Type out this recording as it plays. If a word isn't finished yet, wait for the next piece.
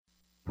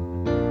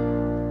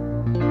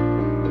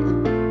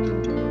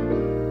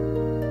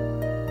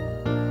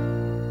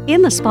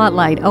In the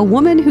spotlight, a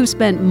woman who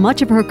spent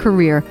much of her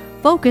career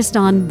focused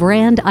on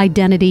brand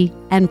identity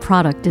and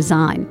product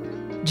design.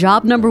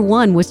 Job number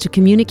one was to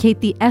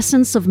communicate the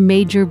essence of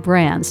major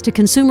brands to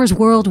consumers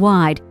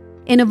worldwide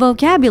in a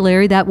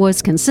vocabulary that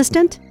was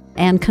consistent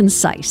and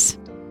concise.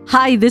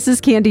 Hi, this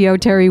is Candy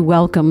O'Terry.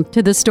 Welcome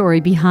to the story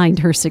behind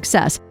her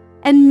success.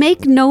 And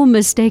make no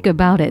mistake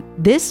about it,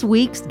 this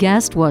week's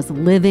guest was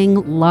living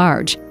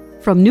large.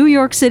 From New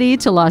York City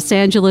to Los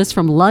Angeles,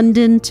 from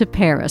London to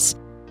Paris.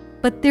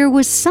 But there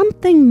was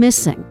something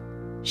missing.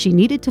 She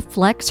needed to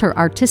flex her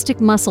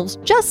artistic muscles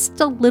just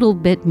a little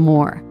bit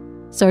more.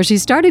 So she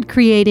started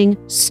creating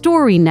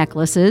story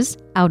necklaces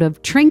out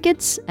of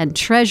trinkets and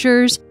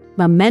treasures,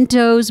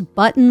 mementos,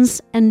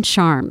 buttons, and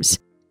charms.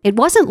 It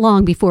wasn't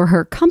long before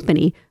her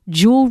company,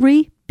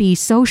 Jewelry Be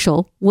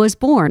Social, was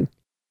born.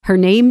 Her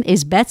name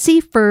is Betsy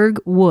Ferg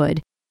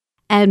Wood,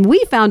 and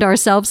we found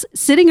ourselves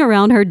sitting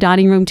around her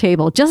dining room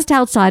table just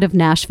outside of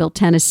Nashville,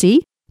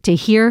 Tennessee, to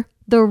hear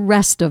the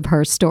rest of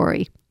her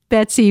story.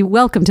 Betsy,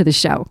 welcome to the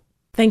show.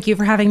 Thank you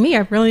for having me.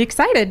 I'm really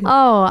excited.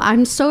 Oh,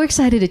 I'm so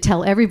excited to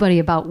tell everybody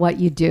about what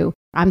you do.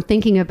 I'm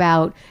thinking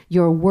about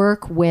your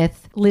work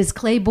with Liz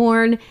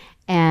Claiborne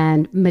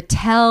and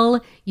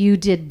Mattel. You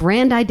did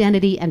brand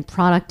identity and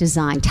product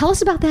design. Tell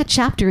us about that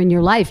chapter in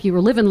your life. You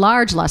were living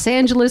large, Los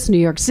Angeles, New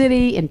York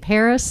City, in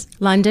Paris.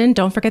 London,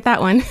 don't forget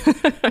that one.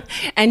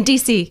 And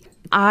DC.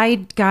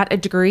 I got a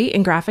degree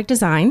in graphic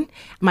design.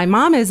 My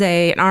mom is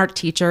an art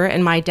teacher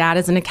and my dad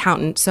is an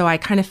accountant. So I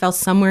kind of fell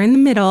somewhere in the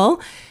middle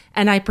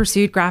and I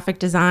pursued graphic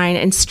design.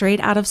 And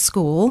straight out of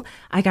school,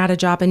 I got a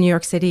job in New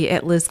York City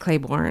at Liz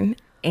Claiborne.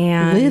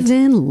 And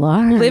living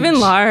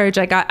large.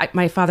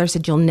 My father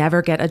said, you'll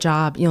never get a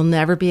job. You'll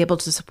never be able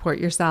to support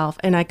yourself.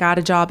 And I got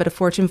a job at a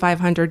Fortune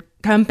 500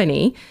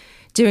 company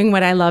doing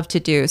what I love to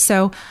do.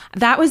 So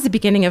that was the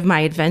beginning of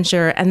my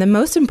adventure. And the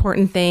most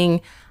important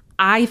thing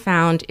I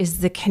found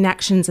is the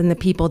connections and the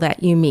people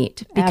that you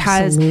meet.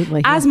 Because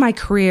as my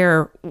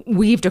career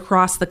weaved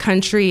across the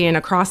country and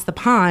across the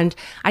pond,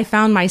 I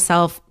found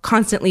myself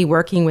constantly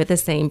working with the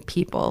same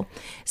people.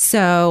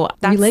 So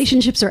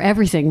relationships are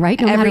everything,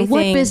 right? No matter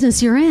what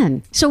business you're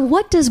in. So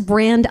what does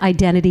brand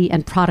identity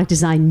and product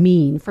design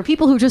mean for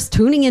people who are just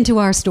tuning into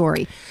our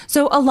story?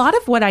 So a lot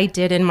of what I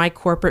did in my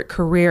corporate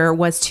career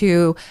was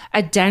to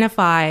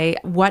identify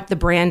what the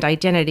brand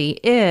identity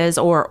is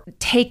or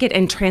take it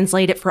and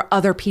translate it for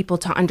other people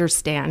to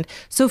understand.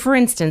 So for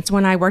instance,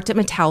 when I worked at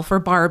Mattel for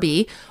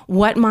Barbie,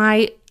 what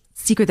my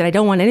secret that I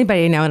don't want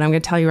anybody to know, and I'm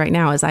going to tell you right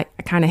now, is I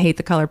kind of hate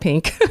the color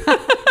pink.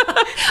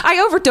 I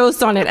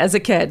overdosed on it as a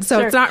kid, so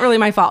It's not really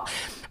my fault.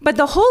 But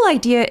the whole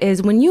idea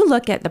is when you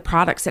look at the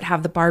products that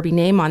have the Barbie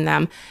name on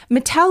them,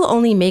 Mattel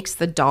only makes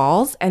the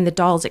dolls and the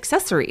dolls'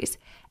 accessories.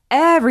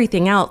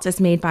 Everything else is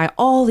made by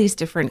all these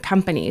different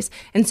companies.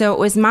 And so it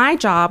was my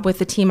job with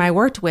the team I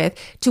worked with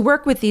to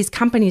work with these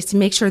companies to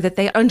make sure that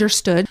they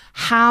understood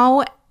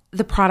how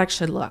the product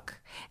should look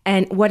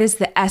and what is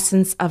the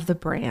essence of the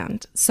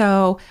brand.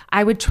 So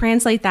I would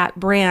translate that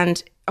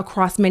brand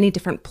across many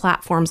different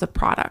platforms of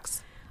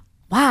products.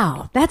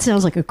 Wow, that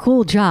sounds like a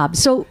cool job.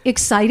 So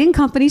exciting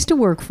companies to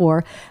work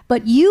for,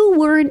 but you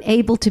weren't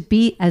able to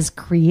be as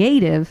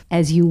creative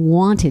as you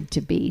wanted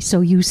to be. So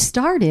you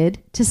started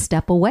to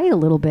step away a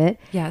little bit.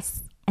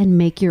 Yes. And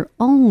make your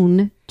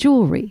own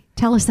jewelry.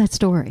 Tell us that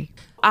story.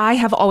 I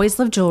have always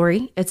loved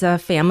jewelry. It's a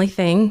family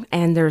thing,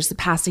 and there's the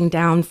passing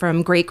down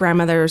from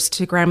great-grandmothers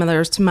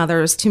to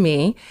mothers to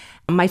me.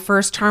 My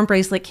first charm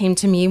bracelet came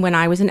to me when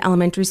I was in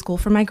elementary school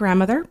from my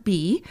grandmother,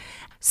 B.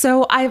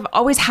 So I've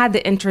always had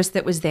the interest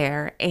that was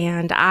there,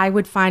 and I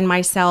would find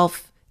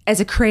myself as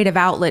a creative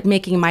outlet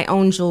making my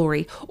own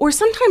jewelry, or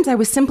sometimes I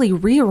was simply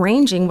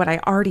rearranging what I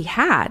already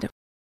had.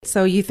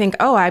 So you think,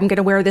 oh, I'm going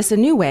to wear this a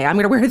new way. I'm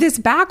going to wear this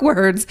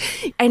backwards.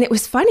 And it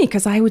was funny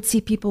because I would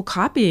see people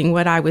copying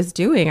what I was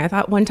doing. I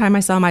thought one time I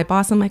saw my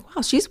boss, I'm like,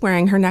 wow, she's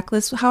wearing her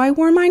necklace how I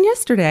wore mine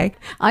yesterday.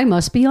 I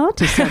must be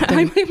onto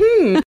something.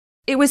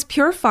 It was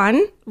pure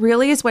fun,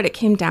 really is what it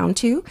came down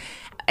to.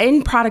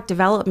 In product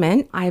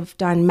development, I've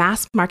done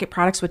mass market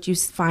products, which you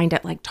find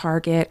at like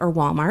Target or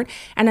Walmart.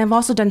 And I've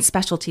also done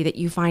specialty that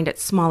you find at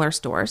smaller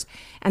stores.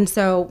 And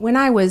so when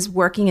I was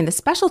working in the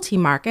specialty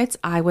markets,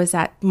 I was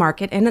at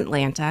Market in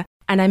Atlanta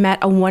and I met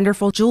a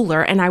wonderful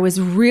jeweler and I was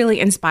really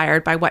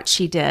inspired by what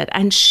she did.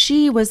 And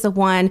she was the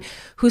one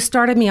who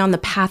started me on the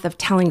path of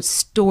telling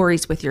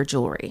stories with your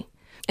jewelry.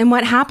 And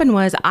what happened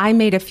was I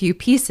made a few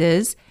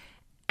pieces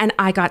and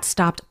I got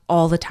stopped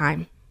all the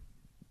time.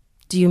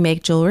 Do you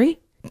make jewelry?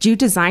 Do you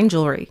design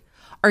jewelry?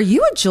 Are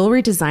you a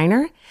jewelry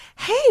designer?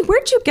 Hey,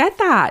 where'd you get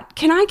that?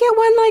 Can I get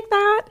one like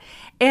that?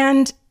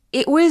 And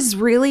it was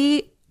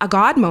really a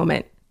God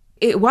moment.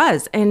 It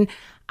was. And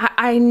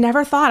I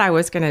never thought I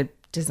was going to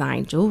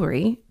design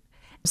jewelry.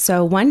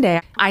 So one day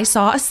I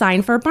saw a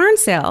sign for a barn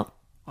sale.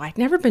 Well, I'd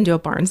never been to a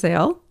barn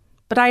sale,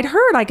 but I'd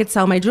heard I could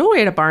sell my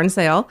jewelry at a barn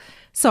sale.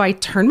 So I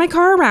turned my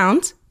car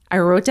around, I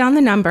wrote down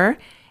the number,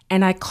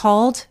 and I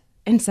called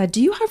and said,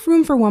 do you have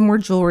room for one more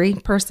jewelry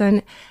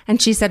person?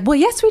 And she said, well,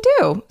 yes, we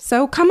do.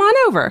 So come on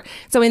over.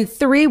 So in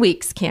 3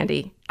 weeks,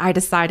 Candy, I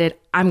decided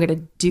I'm going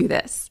to do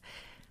this.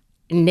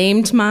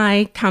 Named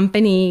my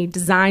company,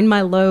 designed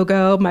my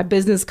logo, my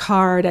business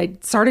card. I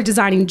started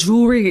designing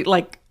jewelry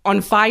like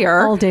on fire.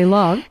 All day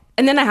long.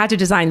 And then I had to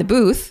design the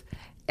booth.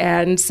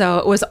 And so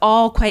it was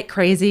all quite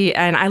crazy.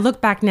 And I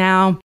look back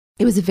now,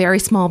 it was a very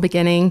small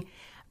beginning,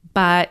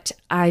 but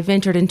I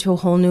ventured into a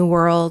whole new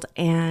world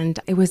and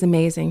it was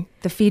amazing.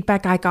 The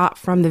feedback I got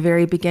from the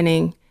very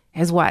beginning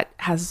is what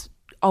has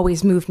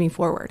always moved me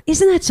forward.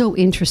 Isn't that so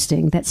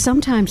interesting that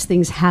sometimes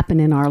things happen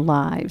in our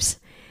lives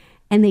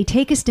and they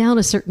take us down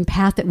a certain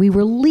path that we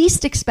were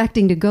least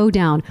expecting to go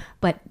down,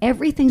 but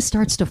everything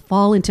starts to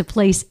fall into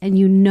place and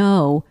you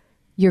know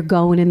you're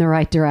going in the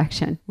right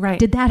direction. Right.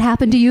 Did that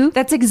happen to you?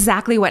 That's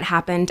exactly what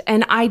happened.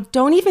 And I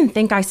don't even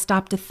think I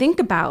stopped to think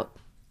about,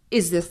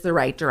 is this the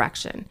right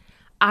direction?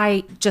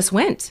 I just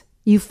went.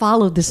 You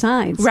followed the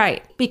signs.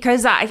 Right.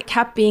 Because I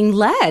kept being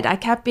led. I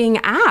kept being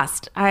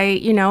asked.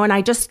 And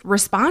I just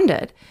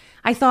responded.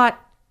 I thought,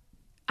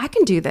 I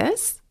can do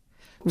this.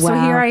 Wow. So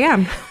here I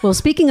am. Well,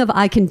 speaking of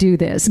I can do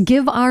this,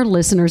 give our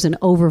listeners an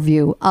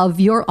overview of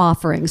your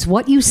offerings,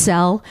 what you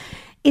sell.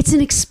 It's an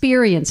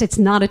experience. It's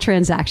not a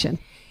transaction.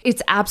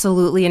 It's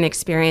absolutely an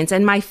experience.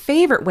 And my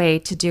favorite way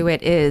to do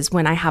it is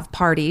when I have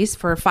parties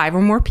for 5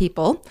 or more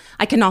people.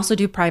 I can also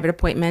do private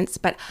appointments,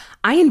 but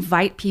I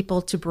invite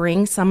people to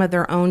bring some of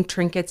their own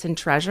trinkets and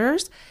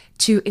treasures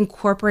to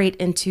incorporate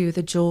into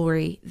the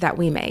jewelry that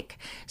we make.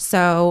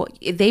 So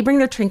they bring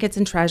their trinkets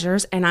and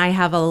treasures, and I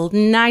have a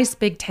nice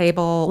big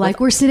table. Like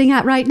we're sitting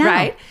at right now.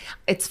 Right.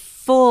 It's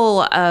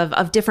full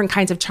of different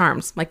kinds of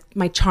charms, like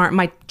my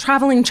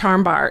traveling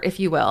charm bar, if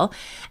you will.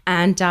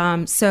 And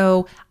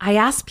so I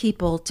ask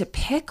people to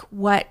pick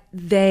what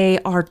they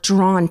are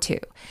drawn to.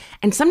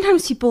 And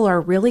sometimes people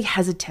are really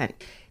hesitant.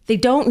 They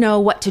don't know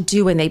what to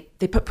do and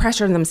they put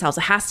pressure on themselves.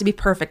 It has to be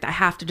perfect. I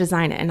have to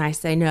design it. And I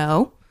say,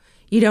 no,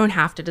 you don't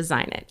have to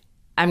design it.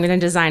 I'm going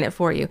to design it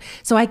for you.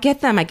 So I give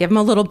them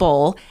a little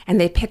bowl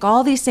and they pick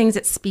all these things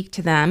that speak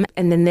to them.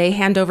 And then they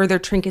hand over their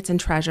trinkets and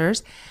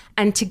treasures.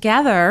 And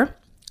together,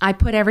 I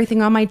put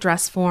everything on my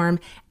dress form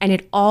and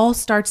it all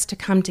starts to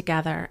come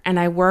together. And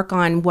I work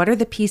on what are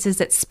the pieces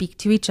that speak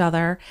to each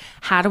other?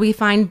 How do we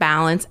find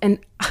balance? And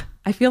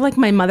I feel like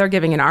my mother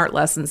giving an art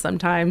lesson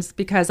sometimes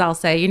because I'll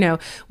say,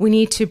 we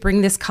need to bring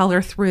this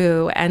color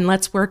through and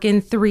let's work in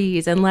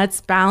threes and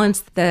let's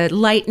balance the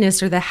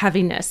lightness or the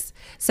heaviness.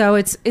 So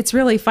it's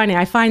really funny.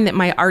 I find that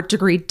my art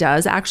degree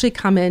does actually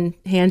come in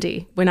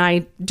handy when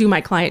I do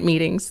my client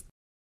meetings.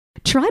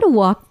 Try to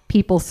walk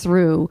people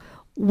through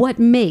what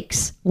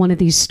makes one of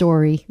these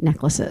story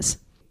necklaces.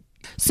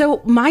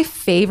 So my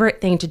favorite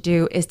thing to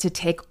do is to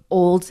take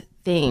old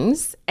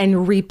things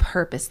and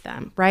repurpose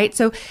them, right?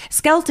 So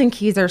skeleton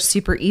keys are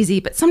super easy,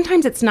 but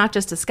sometimes it's not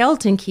just a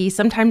skeleton key.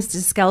 Sometimes it's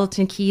a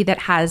skeleton key that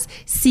has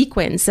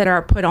sequins that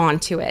are put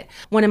onto it.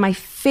 One of my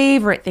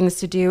favorite things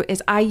to do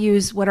is I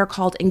use what are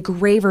called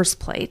engraver's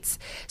plates.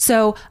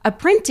 So a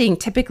printing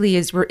typically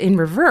is in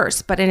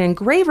reverse, but an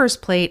engraver's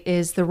plate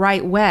is the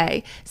right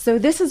way. So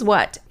this is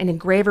what an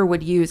engraver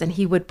would use, and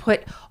he would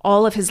put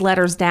all of his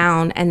letters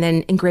down and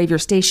then engrave your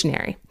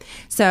stationery.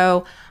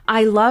 So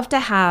I love to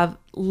have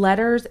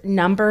letters,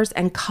 numbers,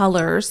 and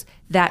colors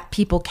that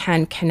people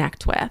can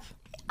connect with.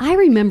 I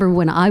remember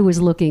when I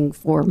was looking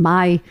for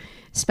my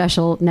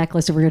special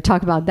necklace, and we're going to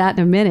talk about that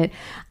in a minute,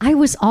 I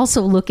was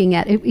also looking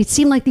at, it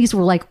seemed like these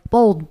were like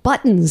bold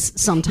buttons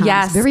sometimes,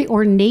 yes, very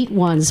ornate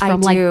ones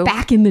from like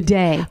back in the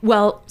day.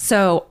 Well,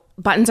 so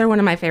buttons are one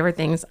of my favorite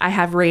things. I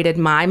have rated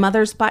my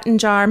mother's button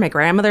jar, my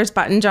grandmother's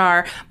button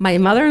jar, my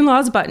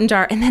mother-in-law's button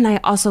jar, and then I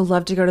also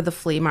love to go to the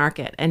flea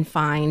market and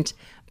find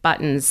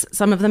buttons.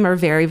 Some of them are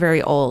very,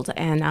 very old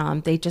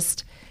and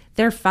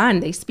they're fun.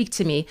 They speak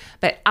to me.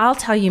 But I'll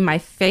tell you my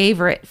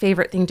favorite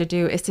thing to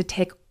do is to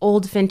take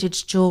old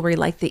vintage jewelry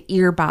like the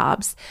ear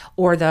bobs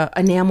or the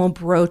enamel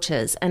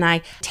brooches, and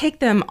I take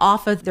them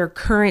off of their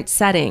current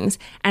settings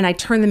and I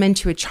turn them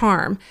into a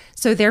charm.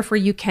 So therefore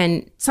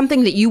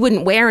something that you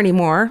wouldn't wear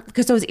anymore,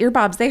 because those ear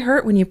bobs, they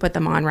hurt when you put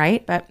them on,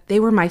 right? But they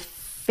were my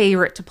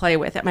favorite to play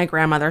with at my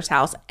grandmother's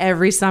house.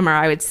 Every summer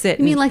I would sit.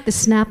 You mean like the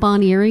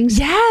snap-on earrings?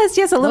 Yes,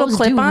 a little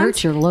clip-on. Those do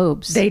hurt your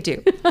lobes. They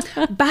do.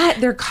 But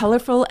they're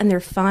colorful and they're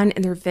fun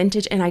and they're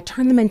vintage, and I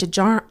turn them into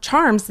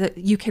charms that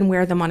you can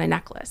wear them on a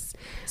necklace.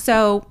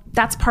 So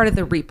that's part of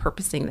the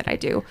repurposing that I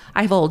do.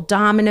 I have old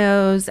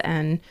dominoes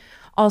and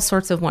all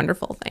sorts of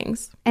wonderful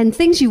things. And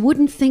things you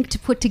wouldn't think to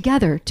put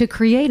together to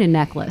create a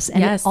necklace. And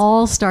yes, it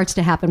all starts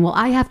to happen. Well,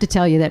 I have to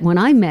tell you that when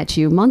I met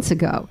you months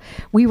ago,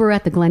 we were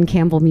at the Glenn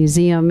Campbell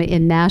Museum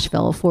in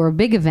Nashville for a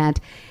big event.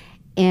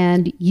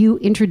 And you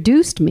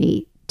introduced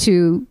me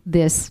to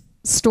this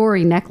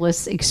story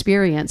necklace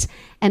experience.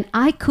 And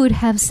I could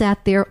have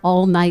sat there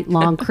all night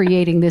long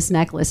creating this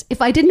necklace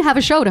if I didn't have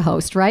a show to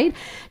host, right?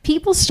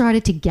 People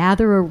started to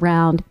gather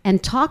around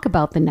and talk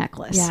about the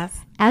necklace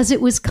as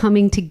it was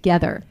coming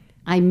together.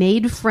 I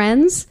made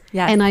friends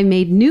and I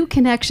made new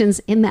connections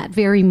in that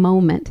very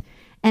moment.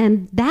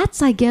 And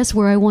that's, I guess,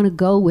 where I want to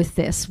go with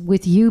this,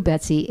 with you,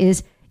 Betsy,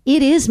 is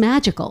it is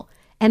magical.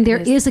 And there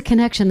is a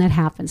connection that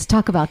happens.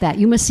 Talk about that.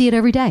 You must see it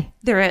every day.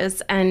 There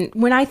is. And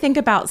when I think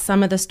about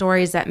some of the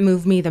stories that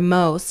move me the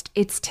most,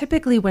 it's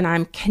typically when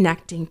I'm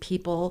connecting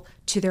people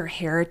to their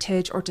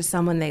heritage or to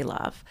someone they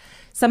love.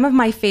 Some of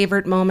my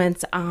favorite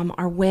moments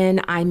are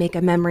when I make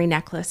a memory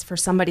necklace for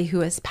somebody who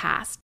has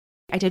passed.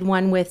 I did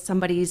one with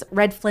somebody's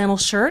red flannel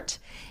shirt,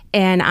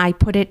 and I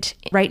put it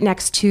right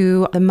next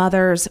to the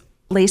mother's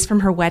lace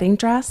from her wedding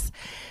dress.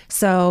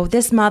 So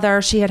this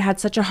mother, she had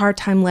such a hard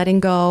time letting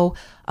go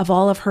of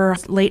all of her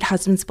late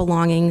husband's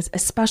belongings,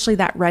 especially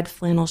that red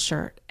flannel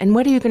shirt. And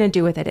what are you going to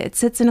do with it? It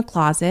sits in a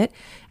closet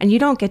and you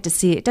don't get to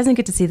see it. It doesn't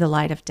get to see the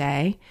light of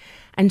day.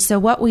 And so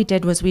what we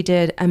did was we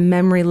did a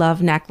memory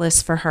love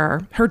necklace for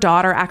her. Her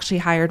daughter actually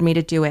hired me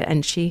to do it,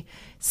 and she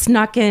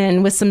snuck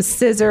in with some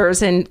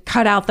scissors and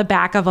cut out the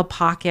back of a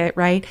pocket,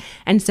 right?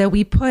 And so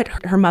we put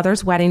her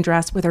mother's wedding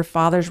dress with her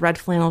father's red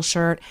flannel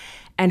shirt,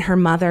 and her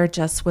mother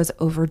just was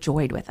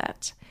overjoyed with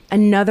it.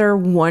 Another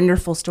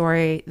wonderful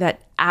story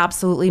that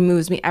absolutely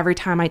moves me every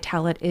time I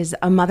tell it is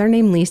a mother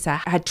named Lisa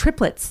had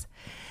triplets.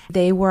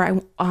 They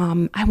were,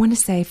 I want to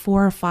say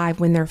 4 or 5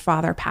 when their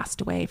father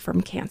passed away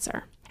from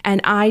cancer. And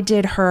I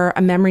did her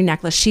a memory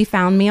necklace. She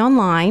found me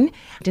online,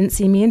 didn't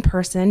see me in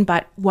person,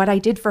 but what I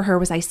did for her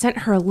was I sent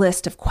her a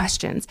list of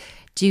questions.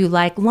 Do you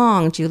like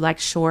long? Do you like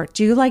short?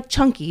 Do you like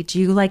chunky?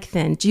 Do you like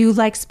thin? Do you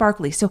like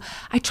sparkly? So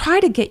I try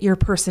to get your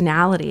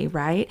personality,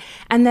 right?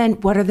 And then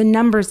what are the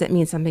numbers that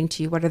mean something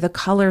to you? What are the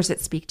colors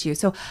that speak to you?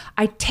 So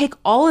I take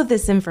all of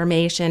this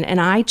information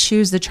and I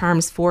choose the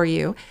charms for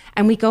you.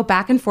 And we go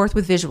back and forth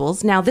with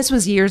visuals. Now, this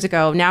was years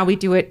ago. Now we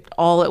do it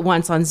all at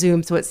once on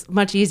Zoom, so it's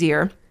much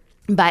easier.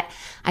 But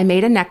I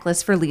made a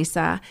necklace for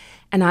Lisa,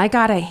 and I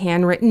got a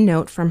handwritten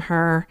note from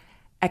her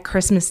at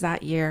Christmas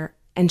that year.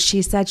 And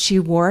she said she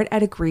wore it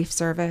at a grief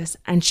service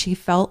and she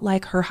felt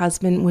like her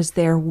husband was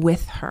there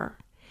with her.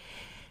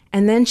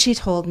 And then she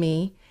told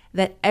me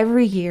that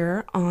every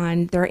year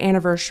on their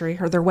anniversary,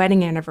 or their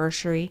wedding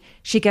anniversary,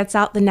 she gets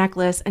out the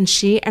necklace and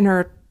she and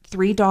her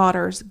 3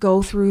 daughters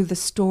go through the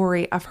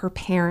story of her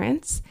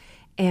parents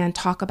and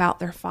talk about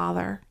their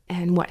father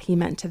and what he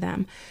meant to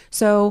them.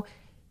 So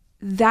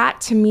that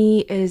to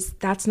me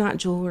that's not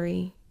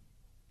jewelry.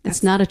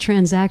 It's not a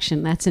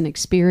transaction. That's an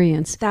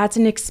experience. That's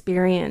an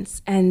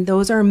experience. And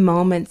those are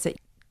moments that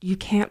you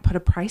can't put a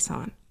price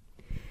on.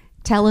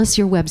 Tell us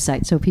your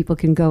website so people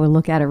can go and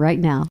look at it right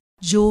now.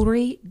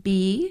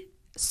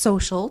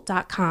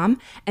 JewelryBeesocial.com.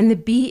 And the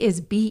B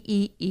is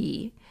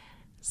B-E-E.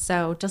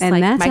 So just and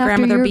like that's my after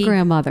grandmother your B.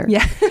 grandmother.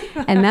 Yeah.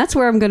 And that's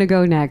where I'm going to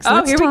go next. Oh,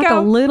 Let's here we talk go.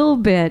 a little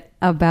bit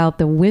about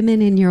the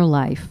women in your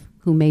life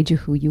who made you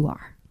who you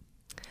are.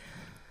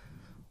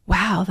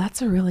 Wow,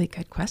 that's a really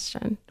good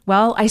question.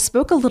 Well, I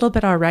spoke a little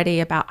bit already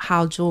about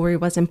how jewelry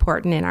was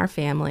important in our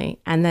family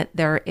and that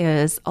there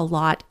is a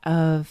lot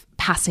of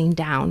passing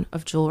down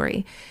of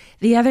jewelry.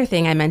 The other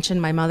thing I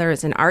mentioned, my mother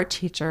is an art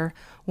teacher.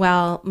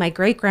 Well, my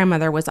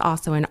great-grandmother was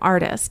also an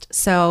artist.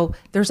 So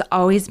there's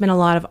always been a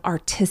lot of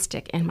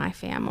artistic in my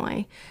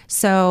family.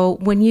 So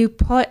when you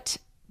put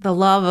the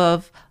love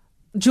of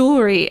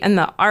jewelry and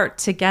the art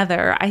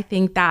together, I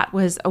think that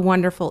was a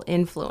wonderful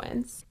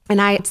influence. And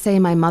I'd say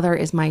my mother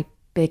is my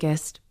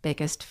biggest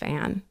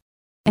fan.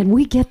 And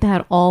we get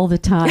that all the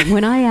time.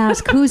 When I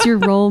ask who's your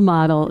role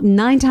model,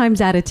 9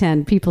 times out of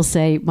 10, people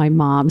say my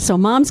mom. So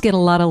moms get a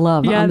lot of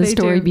love on the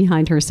story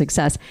behind her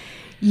success.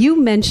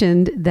 You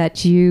mentioned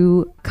that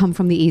you come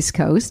from the East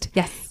Coast.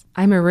 Yes.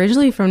 I'm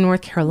originally from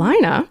North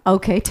Carolina.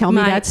 Okay, tell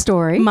me that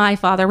story. My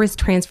father was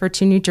transferred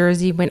to New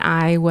Jersey when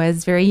I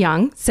was very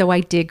young. So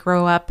I did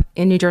grow up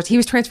in New Jersey. He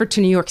was transferred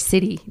to New York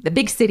City, the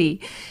big city.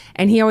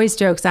 And he always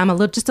jokes, I'm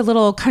just a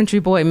little country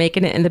boy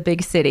making it in the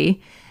big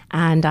city.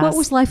 And what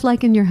was life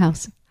like in your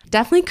house?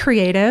 Definitely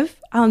creative.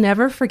 I'll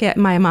never forget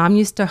my mom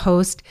used to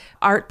host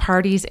art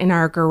parties in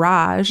our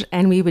garage,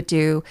 and we would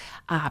do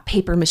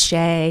paper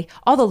mache.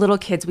 All the little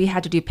kids, we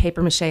had to do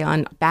paper mache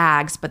on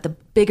bags, but the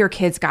bigger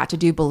kids got to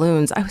do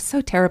balloons. I was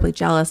so terribly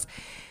jealous.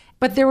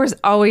 But there was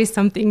always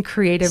something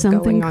creative going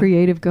on. Something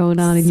creative going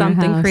on in your house.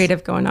 Something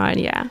creative going on,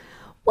 yeah.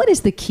 What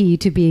is the key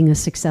to being a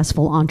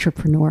successful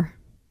entrepreneur?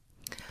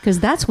 Because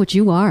that's what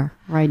you are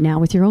right now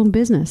with your own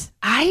business.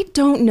 I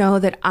don't know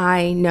that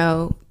I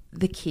know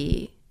the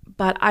key,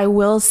 but I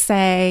will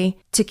say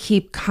to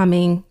keep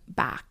coming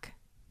back,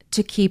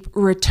 to keep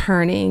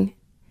returning.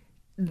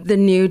 The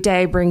new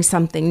day brings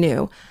something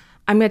new.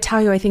 I'm going to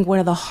tell you, I think one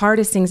of the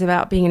hardest things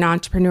about being an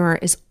entrepreneur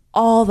is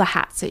all the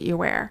hats that you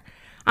wear.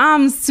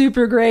 I'm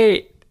super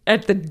great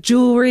at the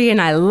jewelry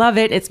and I love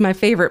it. It's my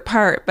favorite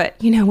part. But,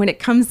 when it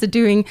comes to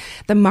doing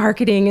the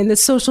marketing and the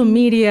social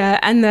media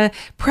and the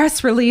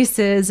press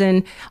releases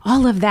and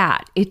all of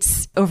that,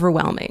 it's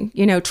overwhelming.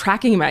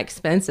 Tracking my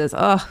expenses.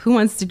 Oh, who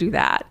wants to do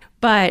that?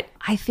 But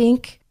I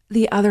think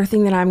the other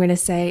thing that I'm going to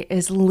say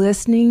is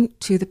listening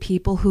to the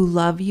people who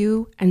love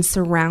you and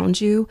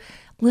surround you.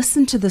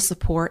 Listen to the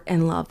support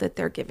and love that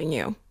they're giving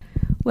you.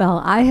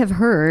 Well, I have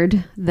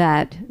heard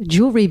that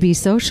Jewelry Be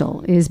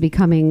Social is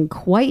becoming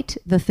quite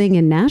the thing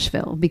in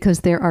Nashville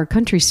because there are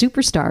country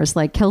superstars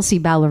like Kelsey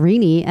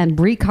Ballerini and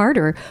Bree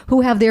Carter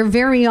who have their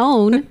very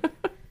own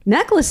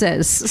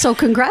necklaces. So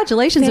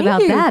congratulations Thank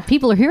about you. that.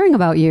 People are hearing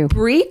about you.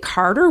 Brie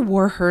Carter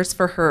wore hers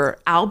for her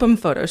album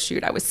photo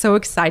shoot. I was so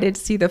excited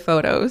to see the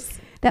photos.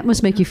 That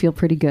must make you feel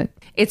pretty good.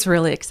 It's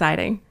really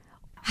exciting.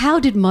 How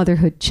did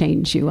motherhood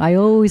change you? I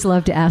always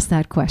love to ask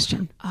that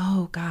question.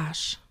 Oh,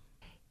 gosh.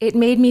 It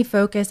made me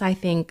focus, I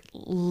think,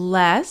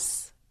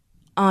 less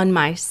on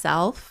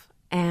myself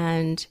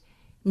and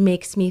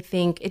makes me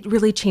think it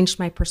really changed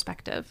my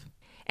perspective.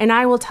 And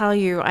I will tell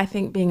you, I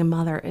think being a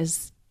mother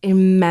is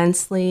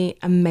immensely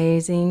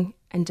amazing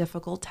and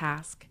difficult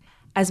task.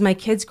 As my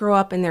kids grow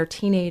up and they're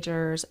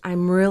teenagers,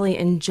 I'm really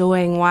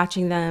enjoying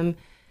watching them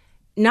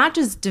not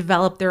just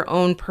develop their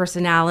own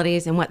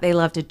personalities and what they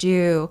love to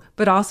do,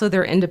 but also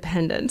their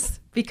independence,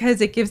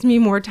 because it gives me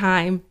more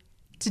time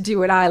to do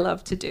what I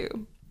love to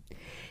do.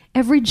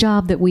 Every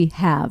job that we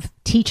have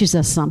teaches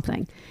us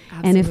something.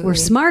 Absolutely. And if we're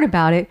smart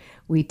about it,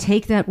 we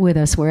take that with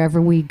us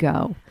wherever we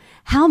go.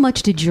 How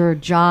much did your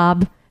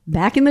job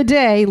back in the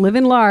day,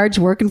 living large,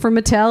 working for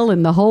Mattel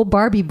and the whole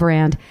Barbie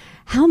brand,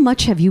 how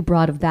much have you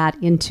brought of that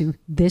into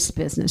this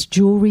business,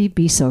 Jewelry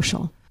Be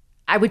Social?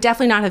 I would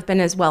definitely not have been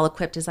as well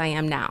equipped as I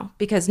am now,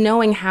 because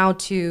knowing how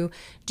to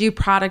do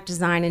product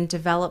design and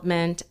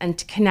development and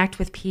to connect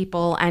with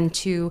people and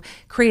to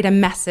create a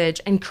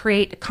message and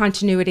create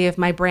continuity of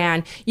my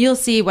brand, you'll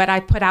see what I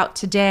put out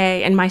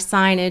today and my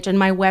signage and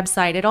my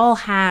website, it all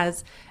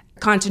has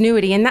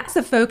continuity. And that's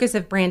the focus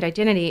of brand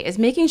identity, is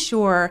making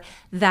sure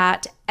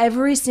that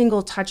every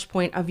single touch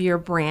point of your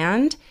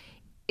brand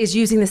is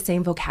using the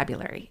same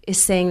vocabulary, is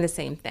saying the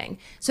same thing.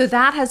 So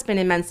that has been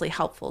immensely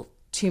helpful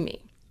to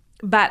me.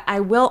 But I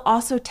will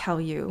also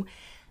tell you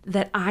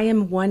that I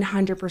am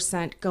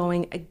 100%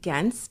 going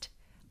against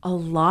a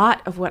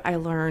lot of what I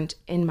learned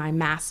in my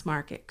mass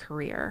market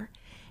career.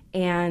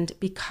 And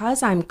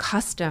because I'm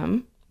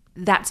custom,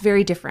 that's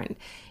very different.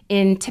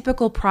 In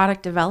typical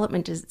product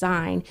development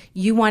design,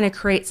 you want to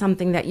create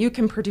something that you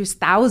can produce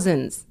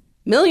thousands,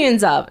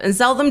 millions of, and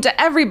sell them to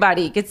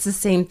everybody. It gets the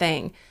same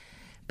thing.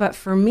 But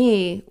for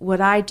me, what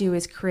I do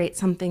is create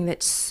something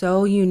that's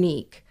so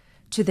unique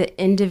to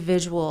the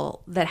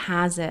individual that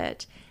has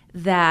it,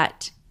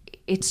 that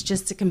it's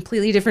just a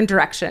completely different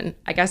direction,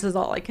 I guess is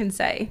all I can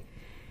say.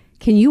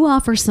 Can you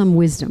offer some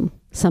wisdom,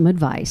 some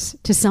advice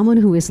to someone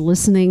who is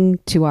listening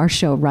to our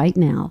show right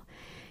now,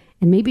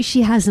 and maybe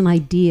she has an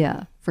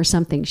idea for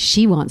something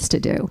she wants to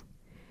do,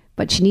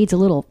 but she needs a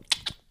little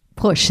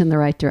push in the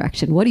right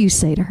direction? What do you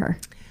say to her?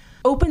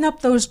 Open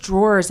up those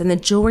drawers in the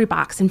jewelry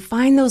box and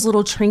find those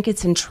little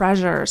trinkets and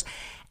treasures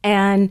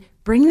and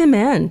bring them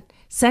in.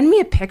 Send me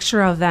a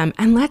picture of them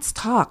and let's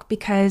talk,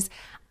 because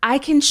I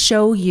can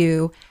show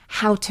you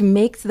how to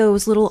make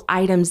those little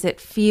items that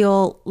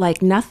feel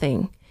like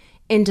nothing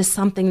into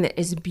something that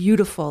is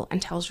beautiful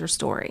and tells your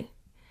story.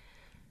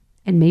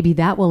 And maybe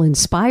that will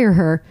inspire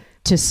her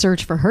to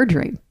search for her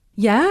dream.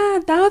 Yeah,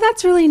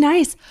 that's really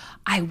nice.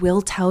 I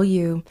will tell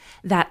you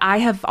that I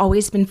have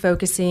always been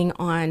focusing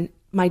on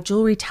my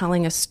jewelry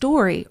telling a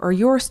story or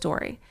your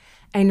story.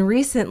 And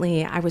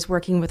recently I was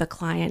working with a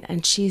client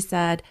and she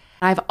said,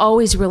 I've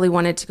always really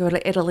wanted to go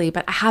to Italy,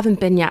 but I haven't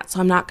been yet, so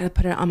I'm not going to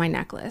put it on my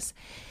necklace.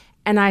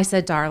 And I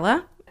said,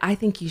 Darla, I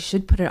think you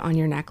should put it on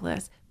your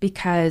necklace,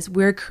 because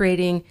we're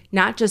creating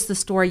not just the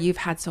story you've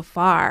had so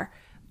far,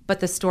 but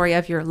the story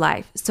of your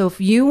life. So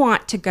if you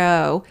want to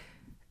go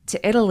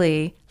to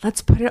Italy,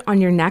 let's put it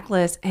on your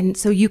necklace, and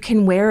so you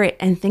can wear it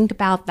and think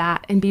about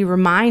that and be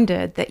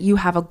reminded that you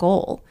have a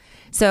goal.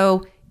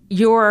 So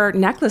your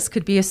necklace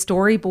could be a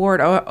storyboard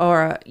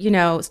or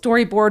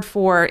storyboard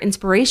for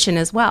inspiration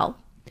as well.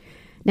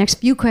 Next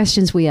few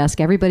questions we ask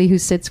everybody who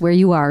sits where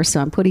you are.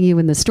 So I'm putting you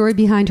in the story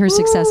behind her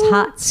success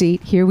hot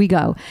seat. Here we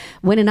go.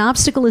 When an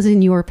obstacle is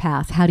in your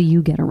path, how do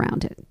you get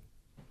around it?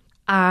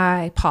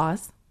 I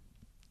pause,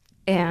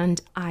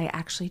 and I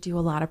actually do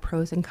a lot of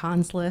pros and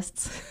cons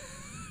lists.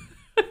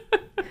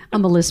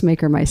 I'm a list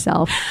maker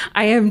myself.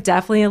 I am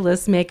definitely a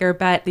list maker,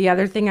 but the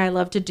other thing I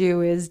love to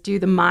do is do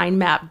the mind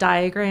map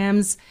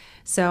diagrams.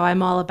 So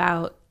I'm all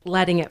about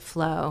letting it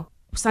flow.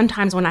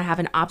 Sometimes when I have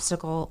an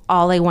obstacle,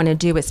 all I want to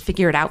do is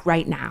figure it out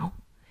right now.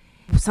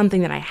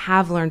 Something that I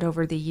have learned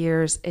over the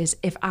years is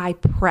if I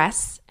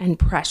press and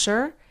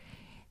pressure,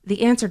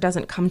 the answer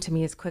doesn't come to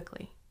me as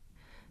quickly.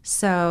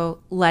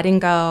 So letting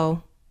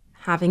go,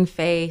 having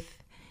faith,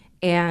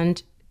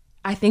 and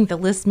I think the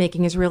list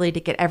making is really to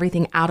get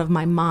everything out of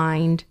my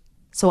mind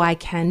so I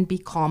can be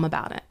calm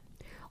about it.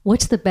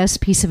 What's the best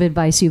piece of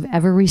advice you've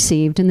ever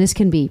received? And this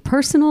can be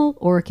personal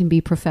or it can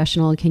be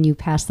professional. Can you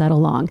pass that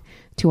along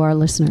to our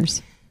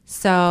listeners?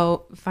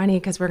 So funny,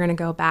 because we're going to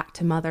go back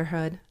to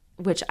motherhood,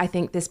 which I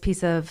think this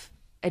piece of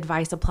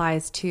advice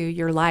applies to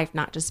your life,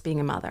 not just being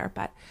a mother.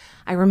 But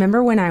I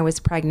remember when I was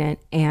pregnant,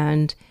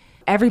 and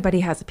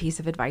everybody has a piece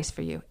of advice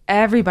for you.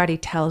 Everybody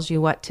tells you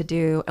what to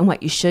do and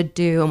what you should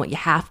do and what you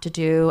have to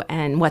do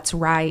and what's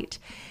right.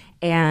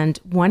 And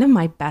one of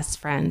my best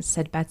friends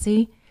said,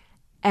 Betsy,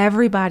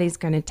 everybody's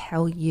going to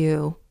tell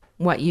you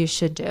what you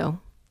should do.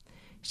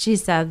 She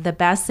said, the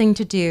best thing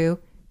to do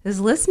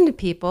is listen to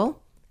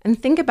people and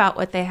think about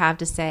what they have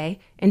to say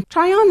and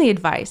try on the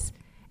advice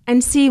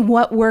and see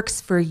what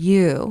works for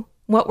you.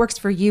 What works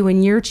for you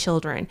and your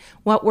children?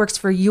 What works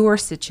for your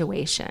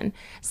situation?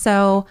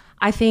 So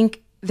I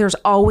think there's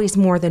always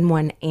more than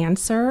one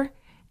answer.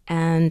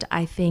 And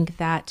I think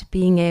that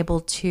being able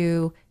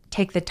to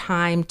take the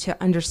time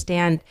to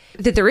understand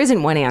that there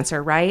isn't one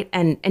answer, right?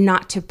 And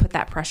not to put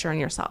that pressure on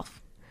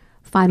yourself.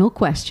 Final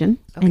question,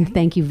 Okay. and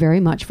thank you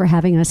very much for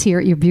having us here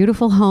at your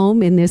beautiful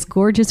home in this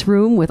gorgeous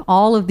room with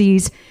all of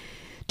these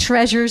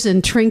treasures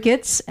and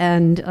trinkets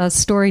and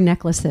story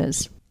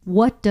necklaces.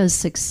 What does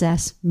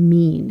success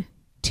mean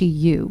to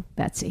you,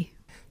 Betsy?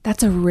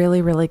 That's a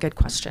really, really good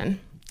question.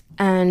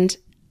 And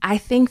I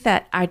think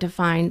that I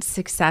define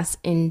success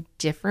in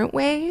different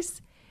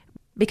ways,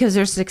 because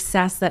there's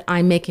success that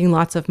I'm making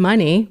lots of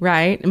money,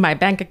 right? And my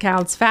bank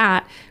account's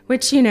fat,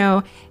 which,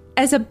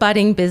 as a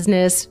budding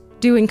business,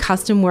 doing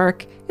custom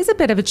work is a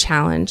bit of a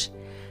challenge.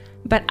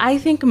 But I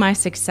think my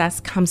success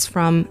comes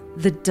from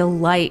the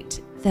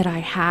delight that I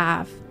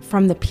have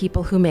from the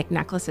people who make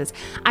necklaces.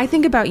 I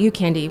think about you,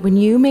 Candy, when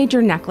you made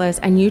your necklace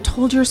and you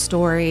told your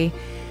story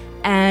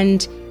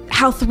and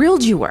how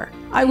thrilled you were.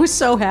 I was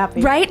so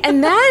happy. Right?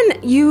 And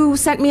then you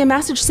sent me a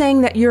message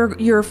saying that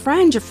your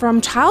friend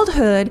from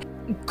childhood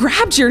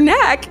grabbed your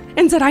neck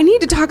and said, I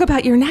need to talk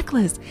about your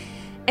necklace.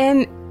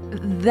 And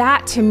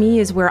that to me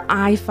is where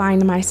I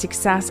find my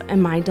success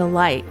and my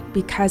delight,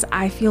 because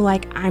I feel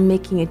like I'm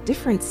making a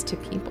difference to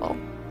people.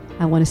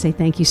 I want to say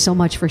thank you so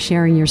much for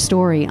sharing your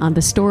story on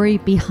the story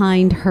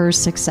behind her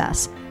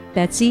success.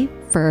 Betsy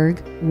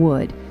Ferg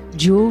Wood,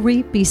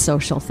 Jewelry Be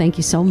Social. Thank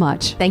you so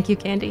much. Thank you,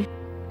 Candy.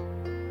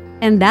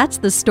 And that's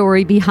the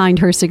story behind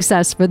her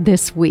success for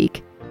this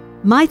week.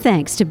 My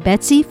thanks to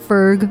Betsy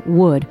Ferg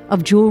Wood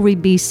of Jewelry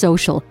Be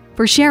Social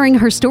for sharing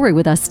her story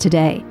with us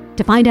today.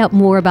 To find out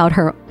more about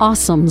her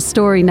awesome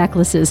story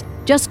necklaces,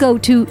 just go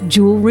to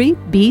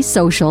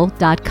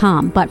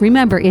jewelrybesocial.com. But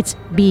remember, it's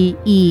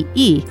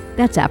B-E-E.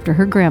 That's after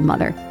her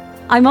grandmother.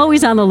 I'm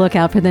always on the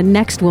lookout for the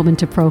next woman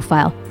to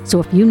profile. So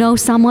if you know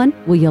someone,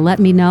 will you let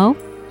me know?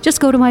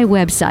 Just go to my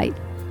website,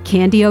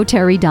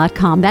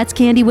 candyoterry.com. That's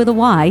Candy with a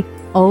Y,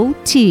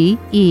 O-T-E-R-R-Y.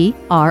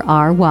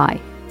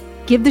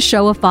 Give the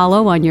show a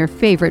follow on your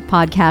favorite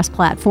podcast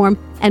platform,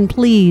 and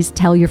please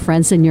tell your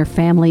friends and your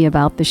family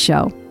about the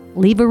show.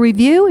 Leave a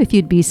review if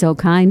you'd be so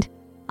kind.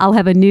 I'll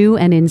have a new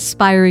and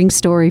inspiring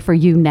story for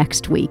you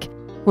next week.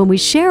 When we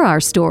share our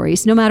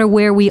stories, no matter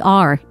where we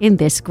are in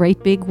this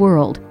great big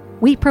world,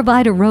 we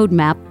provide a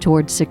roadmap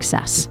towards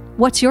success.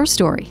 What's your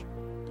story?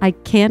 I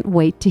can't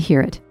wait to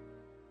hear it.